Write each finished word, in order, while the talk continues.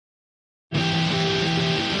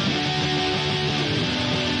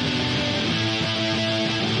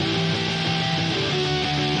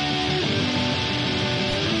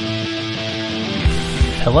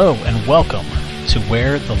Hello and welcome to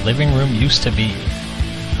Where the Living Room Used to Be,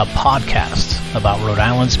 a podcast about Rhode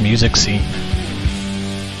Island's music scene.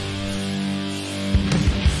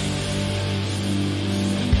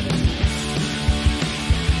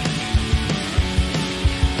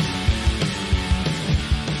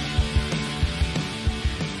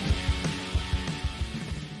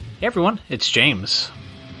 Hey everyone, it's James.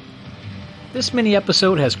 This mini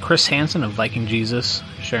episode has Kris Hansen of Viking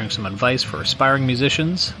sharing some advice for aspiring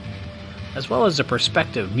musicians, as well as the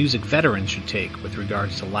perspective music veterans should take with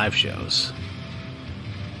regards to live shows.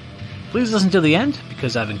 Please listen to the end,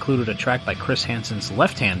 because I've included a track by Kris Hansen's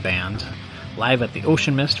Left Hand Band, live at the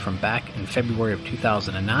Ocean Mist from back in February of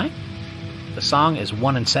 2009. The song is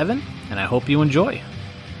 1 and 7, and I hope you enjoy.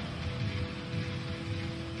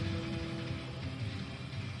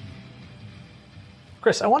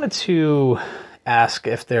 Kris, I wanted to ask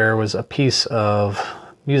if there was a piece of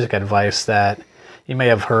music advice that you may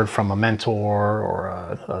have heard from a mentor or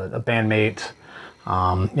a bandmate,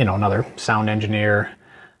 another sound engineer,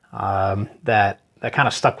 that kind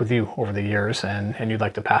of stuck with you over the years and you'd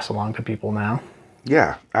like to pass along to people now.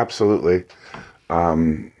 Yeah, absolutely.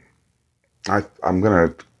 I'm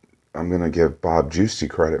gonna give Bob Giusti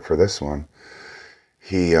credit for this one.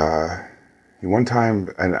 He one time,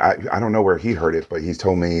 and I don't know where he heard it, but he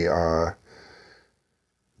told me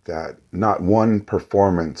that not one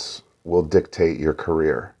performance will dictate your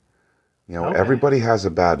career. You know, okay. Everybody has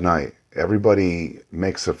a bad night. Everybody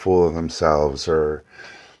makes a fool of themselves, or,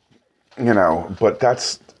 but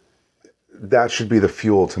that should be the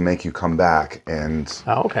fuel to make you come back and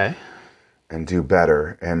and do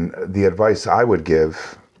better. And the advice I would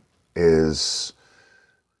give is,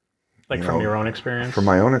 from your own experience? From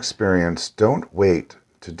my own experience, don't wait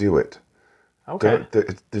to do it. Okay.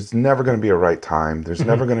 There's never going to be a right time. There's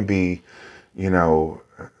never going to be,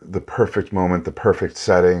 the perfect moment, the perfect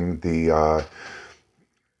setting, well,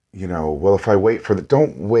 if I wait for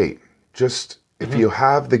don't wait. Just, if you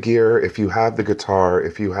have the gear, if you have the guitar,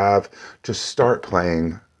 just start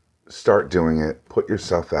playing, start doing it, put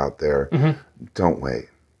yourself out there. Don't wait.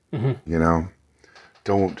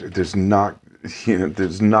 There's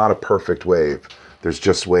not a perfect wave. There's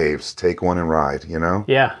just waves. Take one and ride,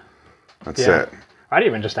 Yeah. That's it. I'd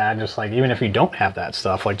even just add, even if you don't have that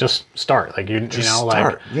stuff, just start.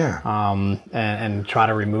 Start. And try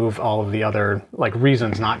to remove all of the other,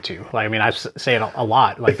 reasons not to. I say it a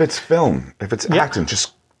lot. If it's film, if it's acting,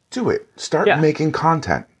 just do it. Start making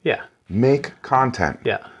content. Yeah. Make content.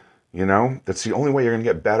 Yeah. That's the only way you're going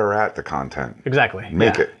to get better at the content. Exactly.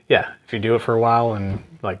 Make it. Yeah. If you do it for a while and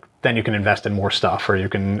then you can invest in more stuff, or you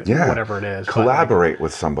can, whatever it is. Collaborate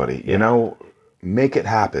with somebody, make it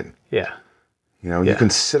happen. Yeah. You can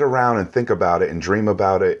sit around and think about it and dream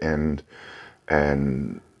about it and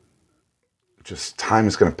just time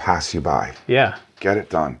is going to pass you by. Yeah. Get it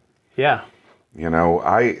done. Yeah.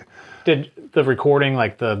 Did the recording,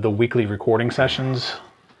 the weekly recording sessions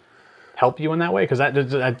help you in that way? Because that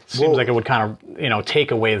seems like it would kind of,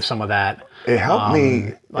 take away some of that. It helped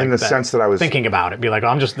me in the sense that I was thinking about it. Be like,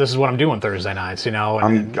 this is what I'm doing Thursday nights,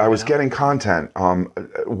 I was getting content.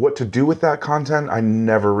 What to do with that content, I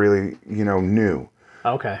never really, knew.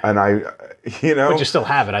 Okay. And But you still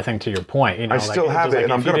have it, I think, to your point. I still have it,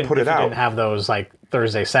 and I'm going to put it out. If you didn't have those,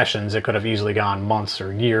 Thursday sessions, it could have easily gone months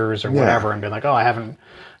or years or whatever, and been like, I haven't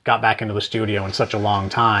got back into the studio in such a long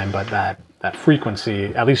time, but that frequency,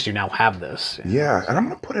 at least you now have this. Yeah, and I'm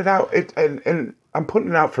going to put it out. And I'm putting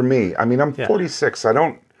it out for me. I'm 46. I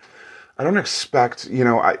don't expect,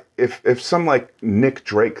 if some Nick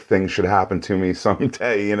Drake thing should happen to me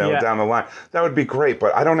someday, down the line, that would be great,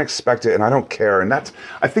 but I don't expect it and I don't care. And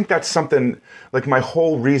I think that's something, my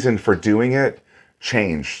whole reason for doing it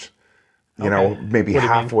changed, maybe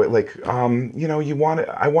halfway.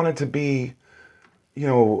 I wanted to be,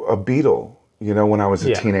 a Beatle, when I was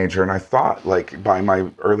a teenager, and I thought by my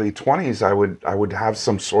early 20s, I would have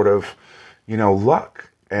some sort of,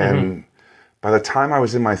 luck. And by the time I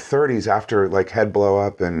was in my 30s, after Head Blow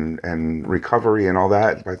Up and recovery and all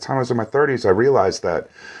that, by the time I was in my 30s, I realized that,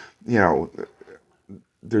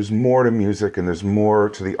 there's more to music and there's more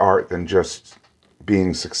to the art than just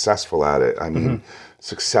being successful at it.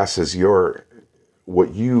 Success is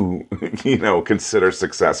what you, consider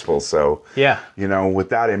successful. So, with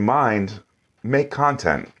that in mind, make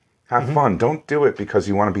content. Have fun. Don't do it because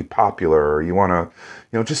you want to be popular, or you want to,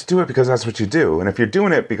 just do it because that's what you do. And if you're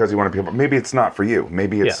doing it because you want to be, maybe it's not for you.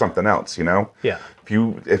 Maybe it's something else, Yeah.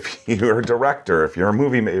 If you're a director, if you're a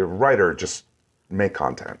movie writer, just make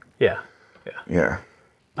content. Yeah.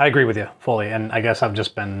 I agree with you fully. And I guess I've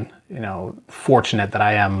just been, fortunate that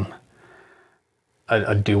I am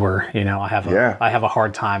a doer. You know, I have a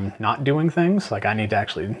hard time not doing things. Like I need to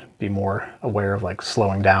actually be more aware of like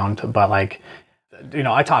slowing down. But like, you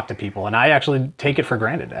know, I talk to people and I actually take it for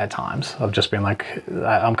granted at times of just being like,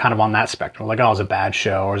 I'm kind of on that spectrum. Like, oh, it's a bad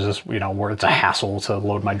show, or is this, you know, where it's a hassle to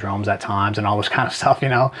load my drums at times and all this kind of stuff, you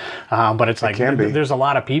know? But it's like, there's a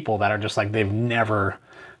lot of people that are just like, they've never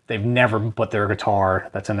put their guitar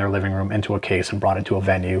that's in their living room into a case and brought it to a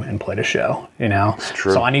venue and played a show, you know? It's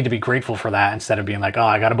true. So I need to be grateful for that instead of being like, oh,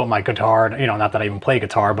 I got to put my guitar, you know, not that I even play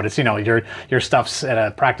guitar, but it's, you know, your stuff's at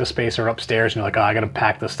a practice space or upstairs and you're like, oh, I got to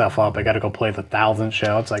pack this stuff up. I got to go play the 1,000th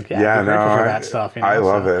show. It's like, be grateful for that stuff. You know? I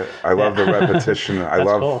love it. I love the repetition. I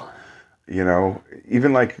love, cool. You know,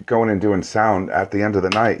 even like going and doing sound at the end of the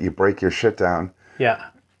night, you break your shit down. Yeah.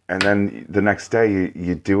 And then the next day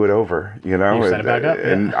you do it over, you know? You set it back up,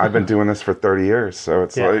 And I've been doing this for 30 years, so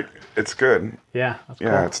it's like, it's good. Yeah, that's cool.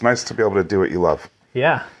 Yeah, it's nice to be able to do what you love.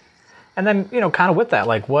 Yeah. And then, you know, kind of with that,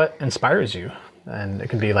 like what inspires you? And it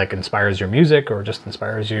can be like inspires your music or just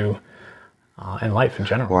inspires you in life in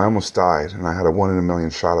general. Well, I almost died, and I had a 1 in a million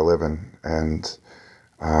shot of living, and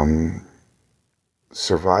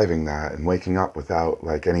surviving that and waking up without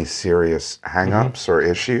like any serious hang-ups or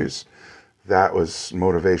issues, that was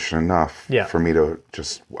motivation enough for me to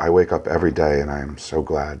just, I wake up every day and I am so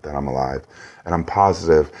glad that I'm alive and I'm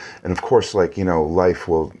positive. And of course, like, you know, life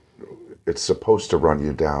will, it's supposed to run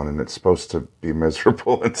you down and it's supposed to be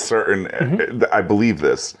miserable and certain. I believe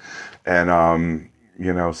this. And,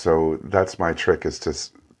 you know, so that's my trick, is to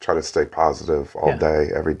try to stay positive all day,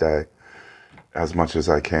 every day, as much as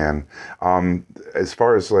I can. As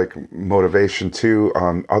far as like motivation too,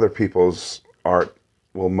 other people's art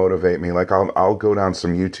will motivate me. Like I'll go down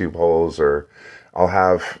some YouTube holes, or I'll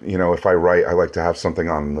have, you know, if I write, I like to have something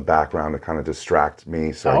on in the background to kind of distract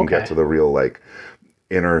me so I can get to the real like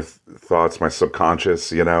inner thoughts, my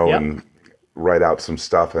subconscious, you know, and write out some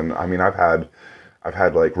stuff. And I mean, I've had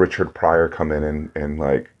like Richard Pryor come in and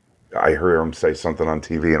like, I hear him say something on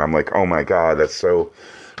TV and I'm like, oh my God, that's so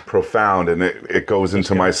profound, and it goes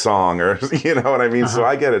into my song, or you know what I mean? So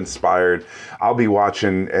I get inspired. I'll be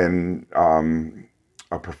watching and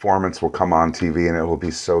a performance will come on TV and it will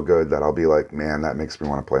be so good that I'll be like, man, that makes me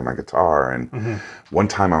want to play my guitar. And one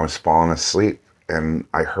time I was falling asleep and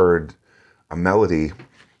I heard a melody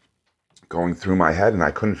going through my head and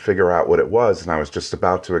I couldn't figure out what it was, and I was just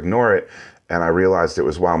about to ignore it, and I realized it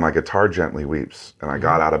was While My Guitar Gently Weeps. And I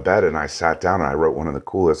got out of bed and I sat down and I wrote one of the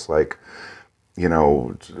coolest, like, you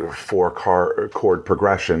know, 4 chord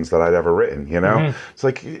progressions that I'd ever written, you know? It's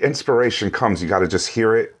like inspiration comes, you got to just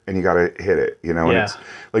hear it and you got to hit it, you know? And it's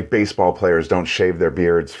like baseball players don't shave their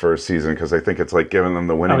beards for a season because they think it's like giving them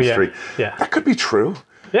the winning streak. That could be true.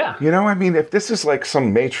 Yeah. You know, I mean, if this is like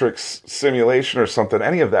some Matrix simulation or something,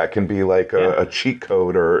 any of that can be like a cheat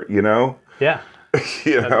code, or, you know? Yeah.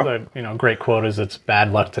 You know? You know, great quote is, it's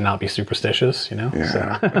bad luck to not be superstitious, you know?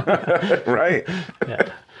 Yeah. So. Right.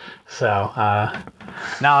 Yeah. So,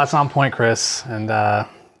 no, that's on point, Kris. And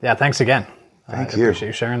yeah, thanks again. Thank you. I appreciate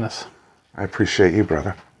you sharing this. I appreciate you,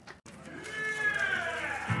 brother.